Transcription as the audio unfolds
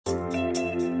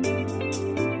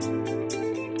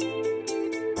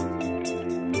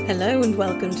Hello and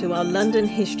welcome to our London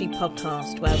History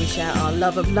Podcast, where we share our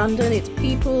love of London, its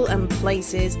people and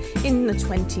places in the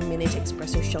 20-minute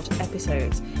espresso shot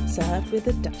episodes, served with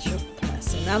a dash of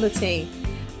personality.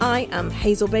 I am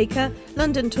Hazel Baker,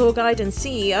 London tour guide and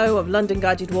CEO of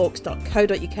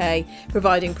londonguidedwalks.co.uk,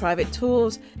 providing private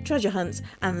tours, treasure hunts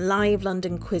and live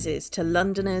London quizzes to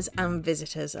Londoners and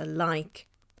visitors alike.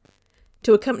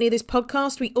 To accompany this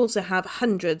podcast, we also have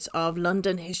hundreds of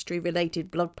London history-related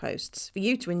blog posts for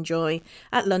you to enjoy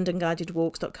at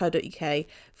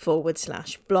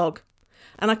londonguidedwalks.co.uk/blog.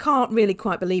 And I can't really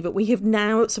quite believe it. We have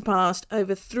now surpassed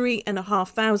over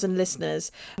 3,500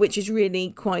 listeners, which is really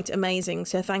quite amazing.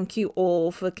 So thank you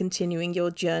all for continuing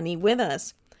your journey with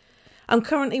us. I'm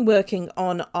currently working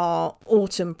on our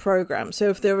autumn programme, so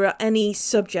if there are any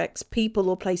subjects, people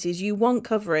or places you want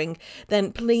covering,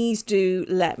 then please do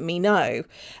let me know.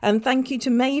 And thank you to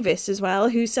Mavis as well,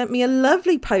 who sent me a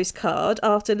lovely postcard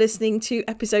after listening to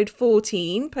episode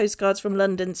 14, Postcards from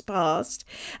London's Past.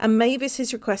 And Mavis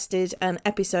has requested an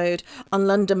episode on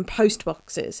London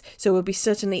postboxes, so we'll be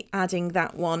certainly adding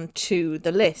that one to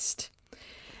the list.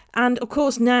 And of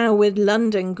course, now with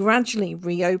London gradually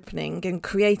reopening and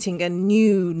creating a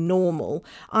new normal,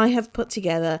 I have put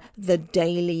together the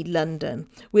Daily London,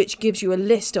 which gives you a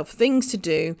list of things to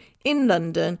do in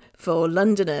London for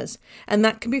Londoners. And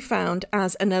that can be found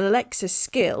as an Alexa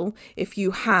skill. If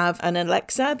you have an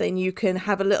Alexa, then you can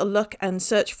have a little look and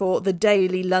search for the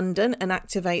Daily London and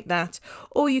activate that.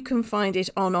 Or you can find it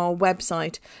on our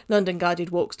website,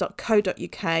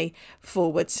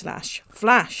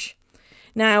 londonguidedwalks.co.uk/flash.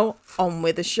 Now, on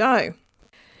with the show.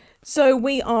 So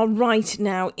we are right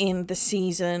now in the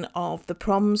season of the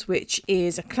Proms, which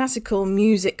is a classical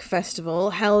music festival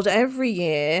held every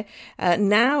year,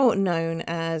 now known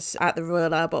as at the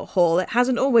Royal Albert Hall. It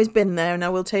hasn't always been there, and I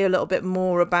will tell you a little bit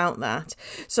more about that.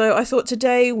 So I thought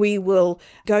today we will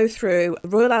go through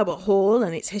Royal Albert Hall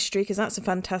and its history, because that's a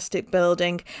fantastic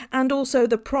building, and also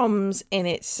the Proms in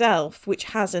itself, which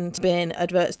hasn't been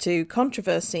adverse to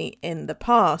controversy in the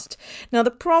past. Now,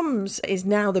 the Proms is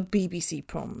now the BBC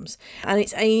Proms, and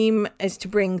its aim is to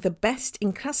bring the best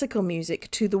in classical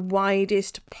music to the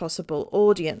widest possible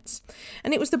audience.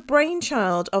 And it was the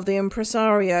brainchild of the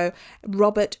impresario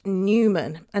Robert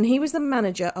Newman, and he was the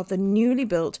manager of the newly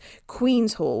built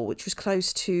Queen's Hall, which was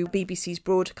close to BBC's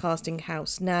broadcasting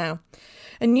house now.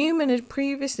 And Newman had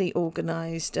previously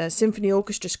organised symphony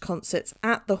orchestra concerts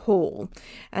at the hall,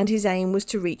 and his aim was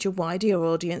to reach a wider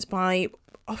audience by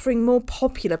offering more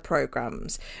popular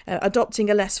programmes, adopting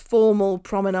a less formal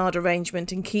promenade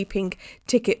arrangement and keeping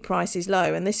ticket prices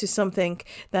low. And this is something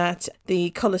that the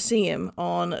Coliseum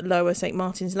on Lower St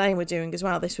Martin's Lane were doing as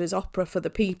well. This was opera for the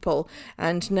people,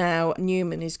 and now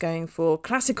Newman is going for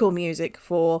classical music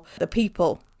for the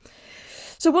people.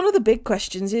 So one of the big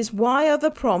questions is, why are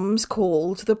the Proms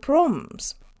called the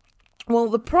Proms? Well,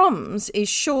 the Proms is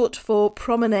short for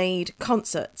Promenade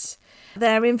Concerts.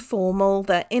 They're informal,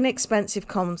 they're inexpensive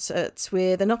concerts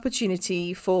with an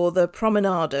opportunity for the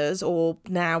promenaders, or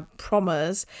now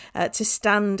promers, to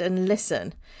stand and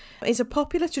listen. It's a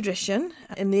popular tradition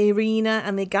in the arena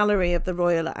and the gallery of the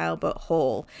Royal Albert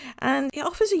Hall, and it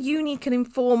offers a unique and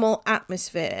informal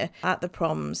atmosphere at the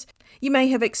Proms. You may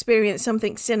have experienced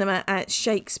something similar at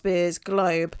Shakespeare's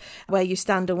Globe, where you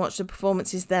stand and watch the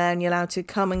performances there and you're allowed to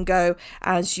come and go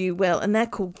as you will, and they're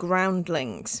called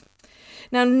groundlings.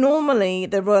 Now, normally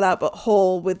the Royal Albert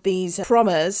Hall with these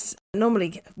promers,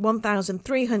 normally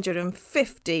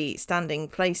 1,350 standing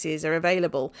places are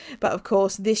available. But of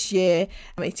course, this year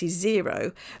it is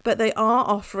 0. But they are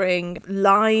offering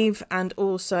live and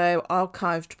also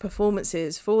archived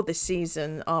performances for this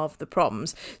season of the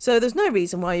Proms. So there's no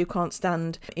reason why you can't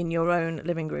stand in your own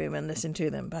living room and listen to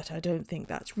them. But I don't think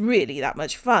that's really that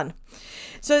much fun.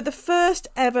 So the first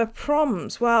ever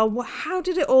Proms, well, how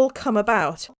did it all come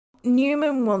about?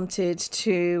 Newman wanted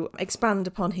to expand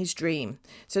upon his dream.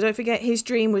 So don't forget, his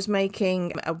dream was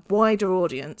making a wider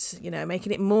audience,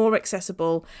 making it more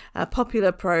accessible, a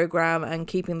popular programme and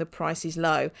keeping the prices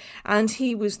low. And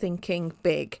he was thinking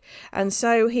big. And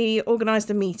so he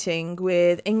organised a meeting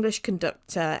with English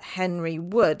conductor Henry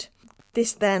Wood.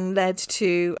 This then led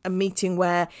to a meeting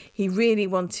where he really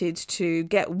wanted to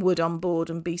get Wood on board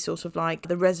and be sort of like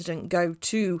the resident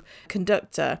go-to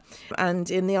conductor.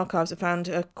 And in the archives I found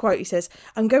a quote. He says,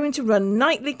 "I'm going to run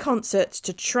nightly concerts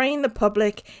to train the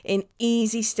public in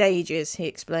easy stages," he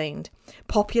explained.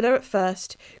 "Popular at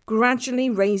first, gradually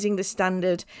raising the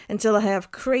standard until I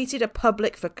have created a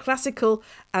public for classical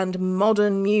and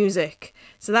modern music."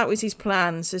 So that was his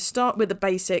plan. So start with the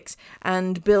basics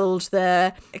and build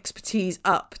their expertise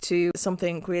up to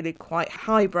something really quite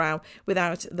highbrow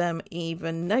without them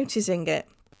even noticing it.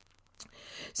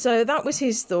 So that was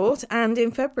his thought, and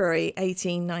in February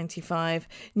 1895,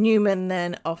 Newman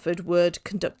then offered Wood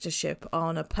conductorship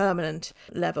on a permanent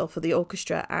level for the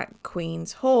orchestra at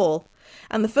Queen's Hall.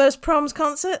 And the first Proms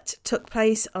concert took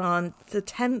place on the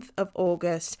 10th of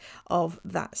August of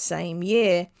that same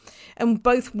year. And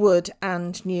both Wood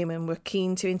and Newman were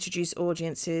keen to introduce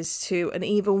audiences to an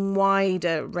even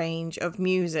wider range of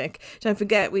music. Don't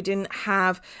forget, we didn't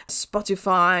have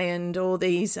Spotify and all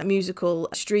these musical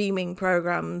streaming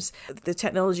programs. The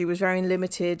technology was very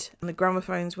limited and the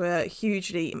gramophones were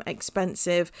hugely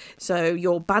expensive. So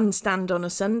your bandstand on a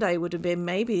Sunday would have been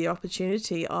maybe the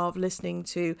opportunity of listening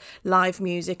to live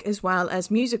music as well as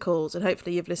musicals, and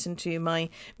hopefully you've listened to my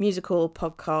musical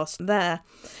podcast there.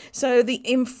 So the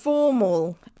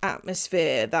informal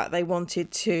atmosphere that they wanted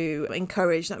to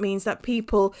encourage, that means that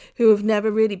people who have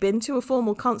never really been to a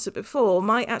formal concert before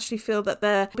might actually feel that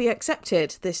they'll be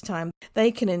accepted this time, they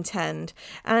can attend,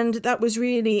 and that was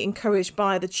really encouraged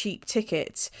by the cheap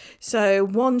tickets. So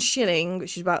 1 shilling,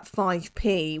 which is about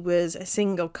 5p, was a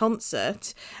single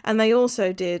concert, and they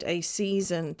also did a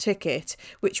season ticket,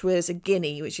 which was a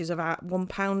guinea, which is about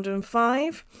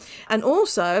 £1.05. And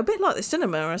also, a bit like the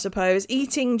cinema, I suppose,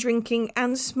 eating, drinking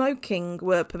and smoking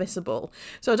were permissible.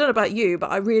 So I don't know about you,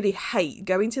 but I really hate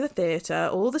going to the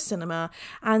theatre or the cinema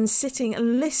and sitting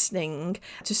and listening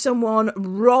to someone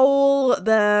roll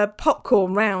their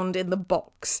popcorn round in the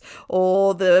box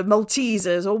or the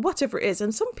Maltesers or whatever it is.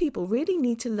 And some people really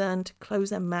need to learn to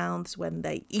close their mouths when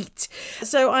they eat.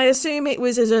 So I assume it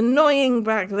was as annoying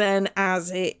back then as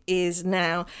it is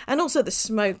now. And also the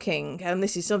smoking, and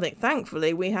this is something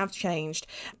thankfully we have changed.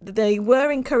 They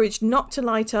were encouraged not to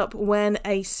light up when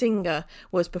a singer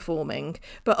was performing,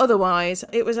 but otherwise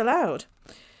it was allowed.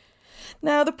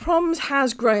 Now, the Proms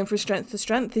has grown from strength to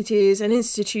strength. It is an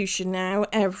institution now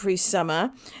every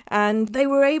summer, and they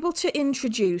were able to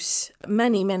introduce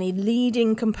many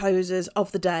leading composers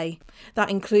of the day.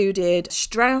 That included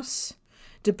Strauss,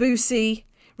 Debussy,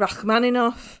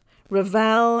 Rachmaninoff,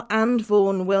 Ravel and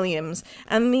Vaughan Williams,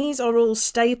 and these are all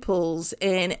staples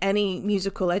in any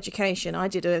musical education. I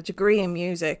did a degree in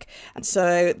music, and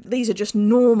so these are just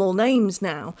normal names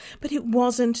now, but it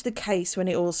wasn't the case when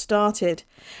it all started.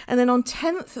 And then on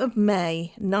 10th of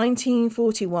May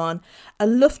 1941, a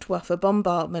Luftwaffe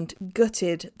bombardment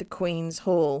gutted the Queen's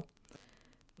Hall.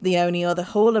 The only other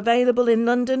hall available in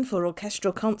London for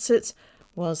orchestral concerts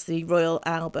was the Royal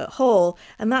Albert Hall,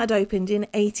 and that had opened in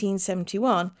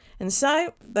 1871. And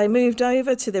so they moved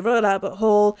over to the Royal Albert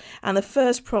Hall, and the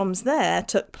first Proms there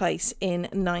took place in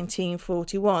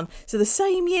 1941. So the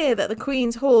same year that the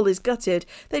Queen's Hall is gutted,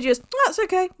 they just, that's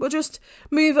okay, we'll just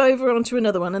move over onto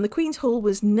another one. And the Queen's Hall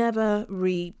was never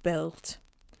rebuilt.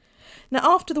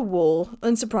 Now, after the war,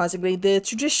 unsurprisingly, the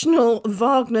traditional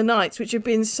Wagner nights, which have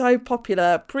been so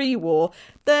popular pre-war,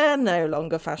 they're no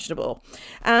longer fashionable.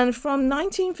 And from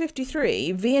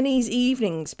 1953, Viennese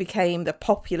evenings became the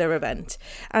popular event,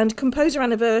 and composer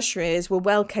anniversaries were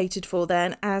well catered for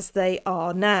then, as they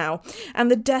are now. And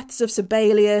the deaths of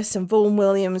Sibelius and Vaughan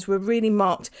Williams were really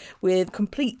marked with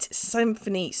complete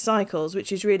symphony cycles,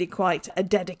 which is really quite a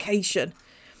dedication.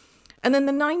 And then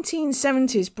the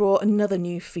 1970s brought another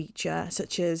new feature,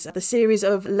 such as the series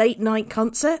of late night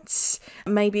concerts,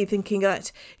 maybe thinking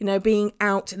that, being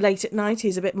out late at night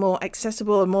is a bit more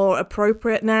accessible and more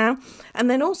appropriate now.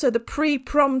 And then also the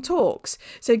pre-prom talks,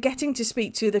 so getting to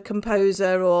speak to the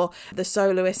composer or the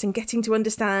soloist and getting to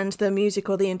understand the music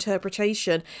or the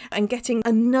interpretation and getting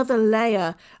another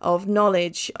layer of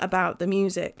knowledge about the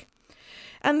music.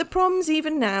 And the Proms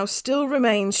even now still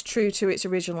remains true to its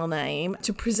original name,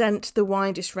 to present the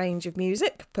widest range of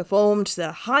music, performed to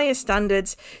the highest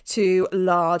standards to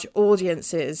large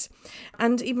audiences.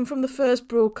 And even from the first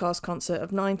broadcast concert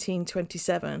of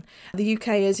 1927, the UK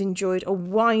has enjoyed a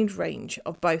wide range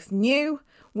of both new,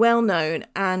 well-known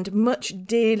and much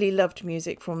dearly loved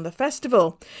music from the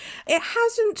festival. It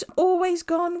hasn't always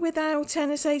gone without,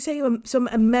 some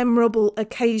memorable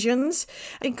occasions,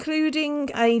 including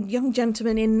a young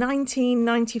gentleman in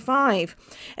 1995.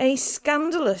 A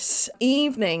scandalous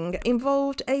evening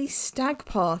involved a stag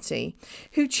party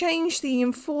who changed the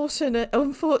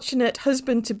unfortunate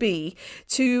husband-to-be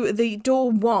to the door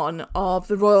one of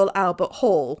the Royal Albert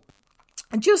Hall,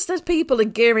 just as people are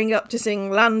gearing up to sing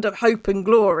Land of Hope and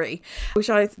Glory, which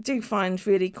I do find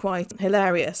really quite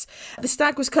hilarious. The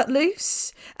stag was cut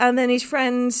loose, and then his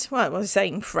friends,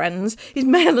 his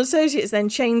male associates then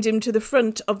chained him to the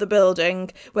front of the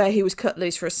building where he was cut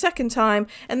loose for a second time,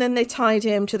 and then they tied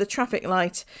him to the traffic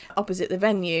light opposite the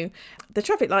venue. The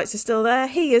traffic lights are still there,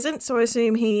 he isn't, so I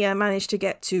assume he managed to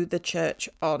get to the church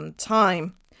on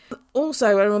time.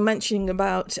 Also, when we're mentioning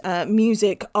about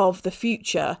music of the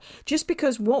future, just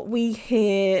because what we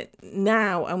hear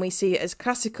now and we see it as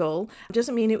classical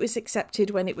doesn't mean it was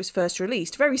accepted when it was first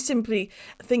released. Very simply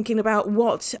thinking about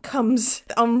what comes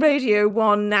on Radio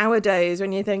 1 nowadays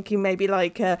when you're thinking maybe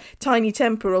like Tiny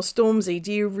Temper or Stormzy,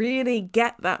 do you really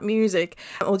get that music,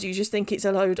 or do you just think it's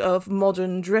a load of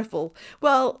modern drivel?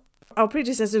 Well, our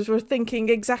predecessors were thinking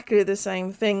exactly the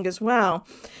same thing as well.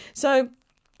 So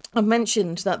I've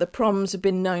mentioned that the Proms have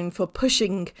been known for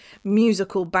pushing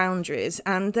musical boundaries,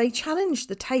 and they challenged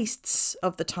the tastes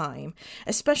of the time,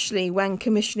 especially when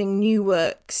commissioning new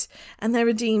works, and they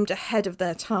were deemed ahead of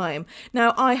their time.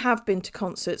 Now, I have been to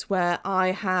concerts where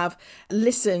I have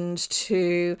listened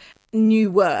to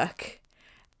new work,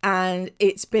 and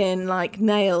it's been like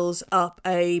nails up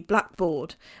a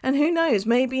blackboard. And who knows,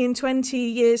 maybe in 20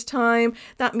 years' time,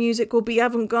 that music will be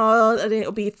avant-garde and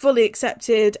it'll be fully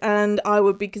accepted, and I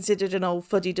would be considered an old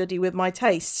fuddy-duddy with my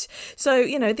tastes. So,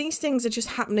 you know, these things are just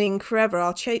happening forever.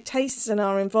 Our tastes and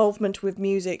our involvement with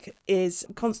music is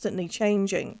constantly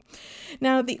changing.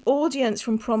 Now, the audience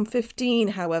from Prom 15,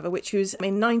 however, which was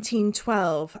in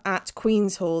 1912 at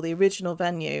Queen's Hall, the original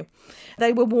venue,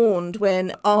 they were warned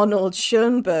when Arnold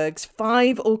Schoenberg's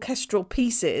 5 orchestral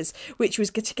pieces, which was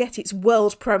to get its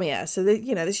world premiere. So,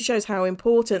 this shows how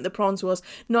important the Proms was,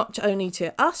 not only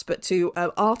to us, but to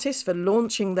artists for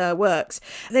launching their works.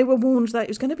 They were warned that it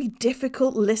was going to be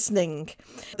difficult listening.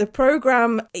 The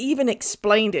programme even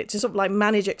explained it to sort of like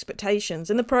manage expectations.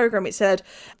 In the programme, it said,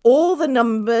 all the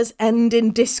numbers end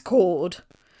in discord.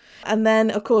 And then,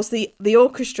 of course, the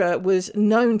orchestra was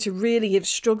known to really have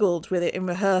struggled with it in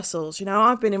rehearsals. You know,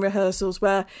 I've been in rehearsals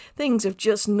where things have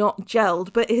just not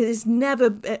gelled, but it has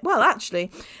never... Well, actually,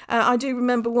 I do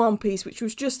remember one piece, which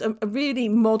was just a really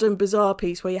modern, bizarre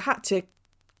piece where you had to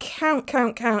count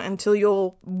until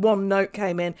your one note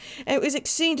came in. It was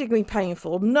exceedingly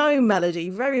painful, no melody,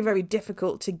 very, very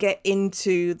difficult to get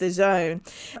into the zone.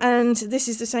 And this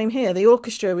is the same here. The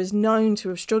orchestra was known to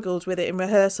have struggled with it in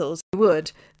rehearsals.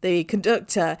 The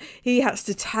conductor, he has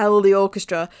to tell the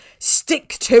orchestra,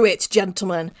 stick to it,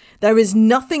 gentlemen. There is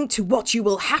nothing to what you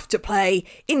will have to play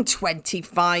in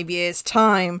 25 years'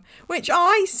 time, which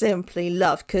I simply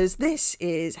love, because this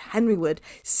is Henry Wood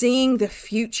seeing the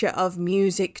future of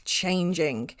music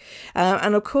changing.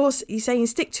 And of course, he's saying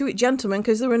stick to it, gentlemen,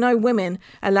 because there were no women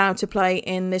allowed to play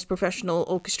in this professional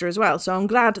orchestra as well. So I'm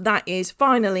glad that is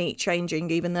finally changing,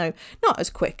 even though not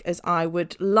as quick as I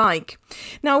would like.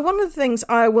 Now, one of the things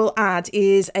I will add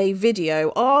is a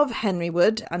video of Henry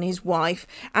Wood and his wife,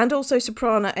 and also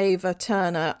soprano Ava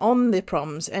Turner on the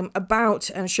Proms about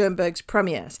Schoenberg's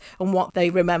premieres and what they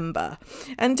remember.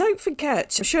 And don't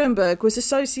forget, Schoenberg was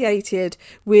associated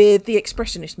with the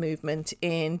Expressionist movement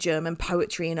in German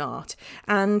poetry and art,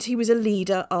 and he was a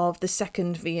leader of the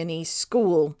Second Viennese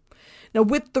School. Now,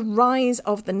 with the rise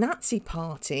of the Nazi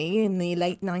Party in the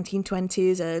late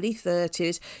 1920s, early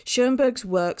 30s, Schoenberg's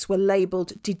works were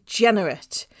labelled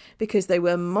degenerate because they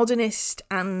were modernist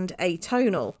and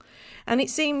atonal. And it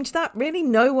seemed that really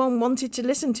no one wanted to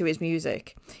listen to his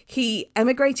music. He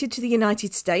emigrated to the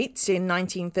United States in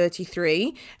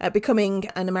 1933, becoming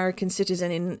an American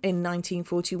citizen in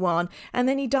 1941, and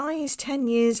then he dies 10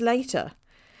 years later.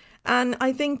 And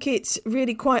I think it's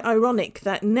really quite ironic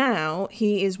that now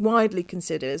he is widely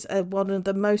considered as one of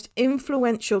the most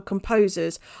influential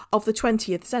composers of the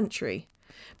 20th century.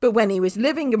 But when he was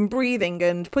living and breathing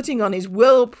and putting on his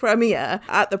world premiere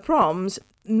at the Proms,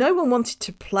 no one wanted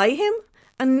to play him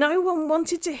and no one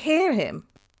wanted to hear him.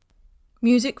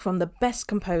 Music from the best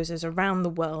composers around the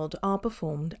world are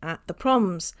performed at the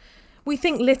Proms. We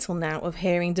think little now of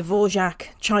hearing Dvorak,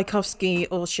 Tchaikovsky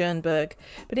or Schoenberg,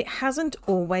 but it hasn't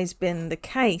always been the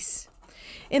case.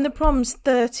 In the Proms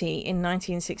 30 in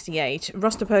 1968,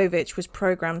 Rostropovich was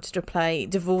programmed to play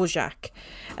Dvorak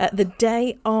the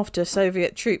day after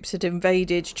Soviet troops had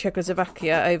invaded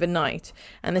Czechoslovakia overnight,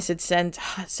 and this had sent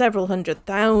several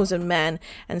 100,000 men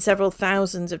and several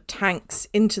thousands of tanks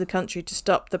into the country to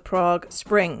stop the Prague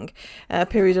Spring, a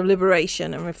period of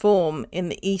liberation and reform in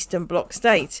the Eastern Bloc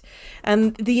state.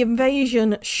 And the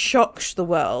invasion shocked the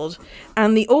world,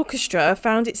 and the orchestra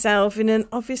found itself in an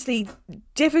obviously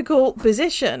difficult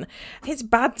position. It's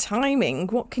bad timing.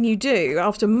 What can you do?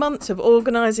 After months of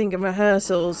organising and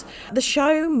rehearsals, the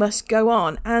show must go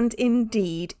on, and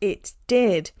indeed it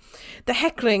did. The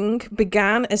heckling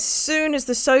began as soon as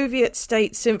the Soviet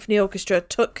State Symphony Orchestra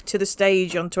took to the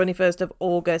stage on 21st of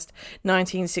August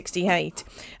 1968.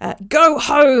 Go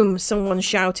home, someone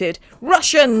shouted.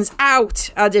 Russians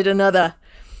out, added another.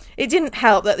 It didn't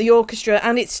help that the orchestra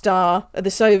and its star, the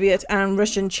Soviet and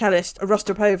Russian cellist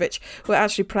Rostropovich, were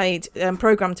actually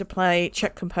programmed to play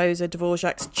Czech composer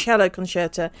Dvorak's cello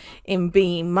concerto in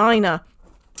B minor.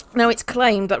 Now, it's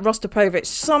claimed that Rostropovich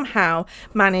somehow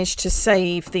managed to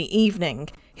save the evening.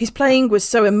 His playing was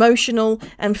so emotional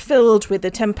and filled with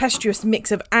the tempestuous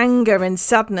mix of anger and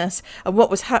sadness of what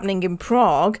was happening in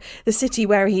Prague, the city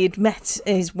where he had met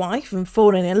his wife and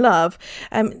fallen in love.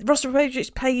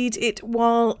 Rostropovich played it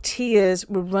while tears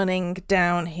were running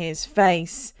down his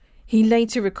face. He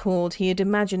later recalled he had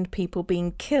imagined people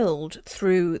being killed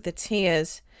through the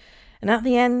tears. And at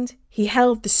the end, he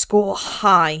held the score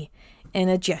high in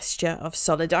a gesture of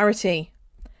solidarity.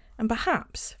 And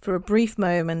perhaps, for a brief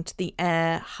moment, the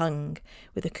air hung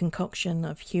with a concoction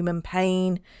of human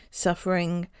pain,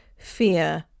 suffering,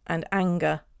 fear, and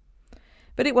anger.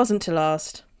 But it wasn't to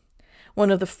last.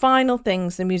 One of the final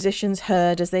things the musicians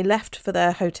heard as they left for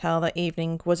their hotel that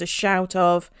evening was a shout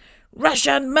of,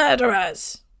 "Russian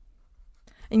murderers!"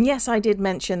 And yes, I did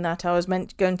mention that I was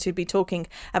going to be talking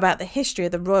about the history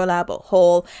of the Royal Albert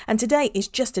Hall, and today is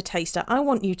just a taster. I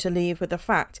want you to leave with the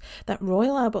fact that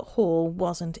Royal Albert Hall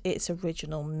wasn't its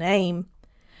original name.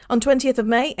 On 20th of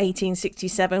May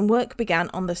 1867, work began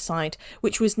on the site,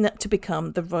 which was to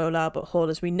become the Royal Albert Hall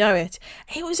as we know it.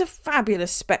 It was a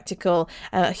fabulous spectacle.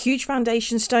 A huge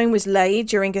foundation stone was laid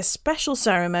during a special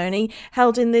ceremony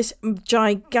held in this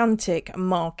gigantic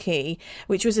marquee,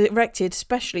 which was erected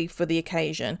specially for the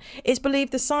occasion. It's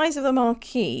believed the size of the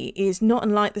marquee is not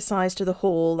unlike the size to the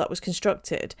hall that was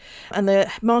constructed. And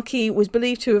the marquee was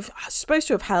supposed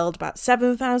to have held about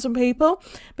 7,000 people,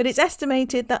 but it's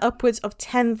estimated that upwards of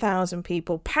 10,000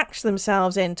 people packed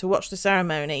themselves in to watch the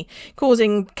ceremony,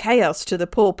 causing chaos to the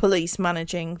poor police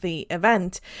managing the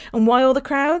event. And why all the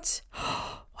crowds?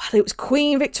 Well, it was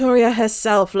Queen Victoria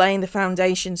herself laying the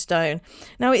foundation stone.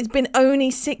 Now, it's been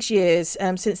only 6 years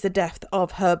since the death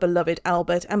of her beloved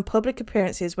Albert, and public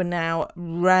appearances were now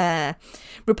rare.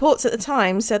 Reports at the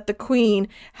time said the Queen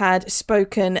had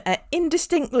spoken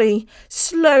indistinctly,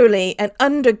 slowly, and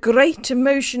under great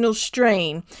emotional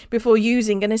strain before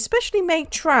using an especially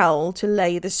made trowel to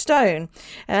lay the stone.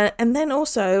 And then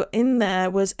also in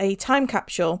there was a time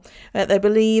capsule. They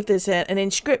believe there's an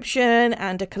inscription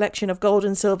and a collection of gold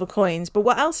and silver coins, but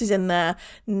what else is in there,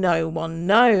 no one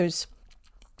knows.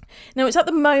 Now, it's at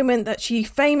the moment that she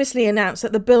famously announced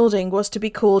that the building was to be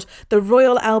called the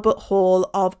Royal Albert Hall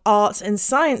of Arts and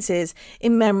Sciences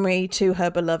in memory to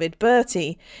her beloved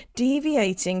Bertie,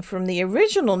 deviating from the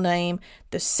original name,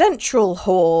 the Central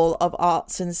Hall of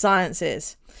Arts and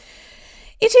Sciences.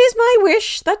 "It is my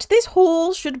wish that this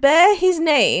hall should bear his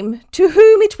name, to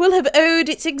whom it will have owed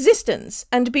its existence,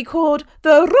 and be called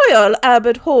the Royal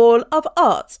Albert Hall of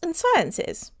Arts and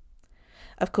Sciences."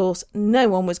 Of course, no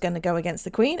one was going to go against the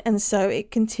Queen, and so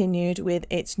it continued with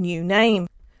its new name.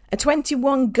 A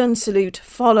 21-gun salute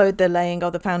followed the laying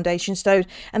of the foundation stone,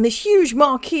 and this huge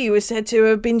marquee was said to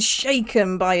have been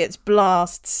shaken by its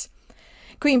blasts.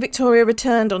 Queen Victoria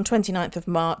returned on 29th of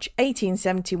March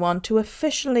 1871 to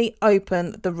officially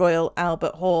open the Royal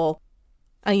Albert Hall.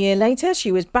 A year later,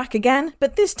 she was back again,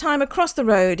 but this time across the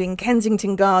road in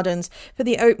Kensington Gardens for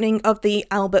the opening of the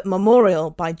Albert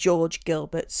Memorial by George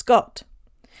Gilbert Scott.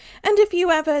 And if you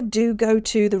ever do go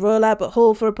to the Royal Albert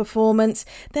Hall for a performance,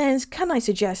 then can I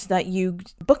suggest that you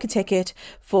book a ticket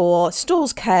for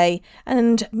Stalls K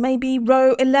and maybe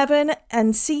row 11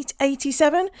 and seat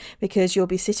 87, because you'll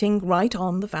be sitting right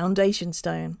on the foundation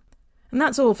stone. And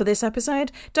that's all for this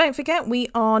episode. Don't forget, we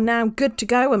are now good to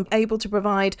go and able to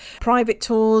provide private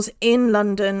tours in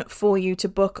London for you to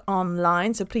book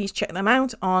online. So please check them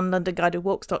out on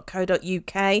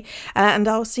londonguidedwalks.co.uk, and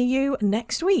I'll see you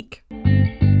next week.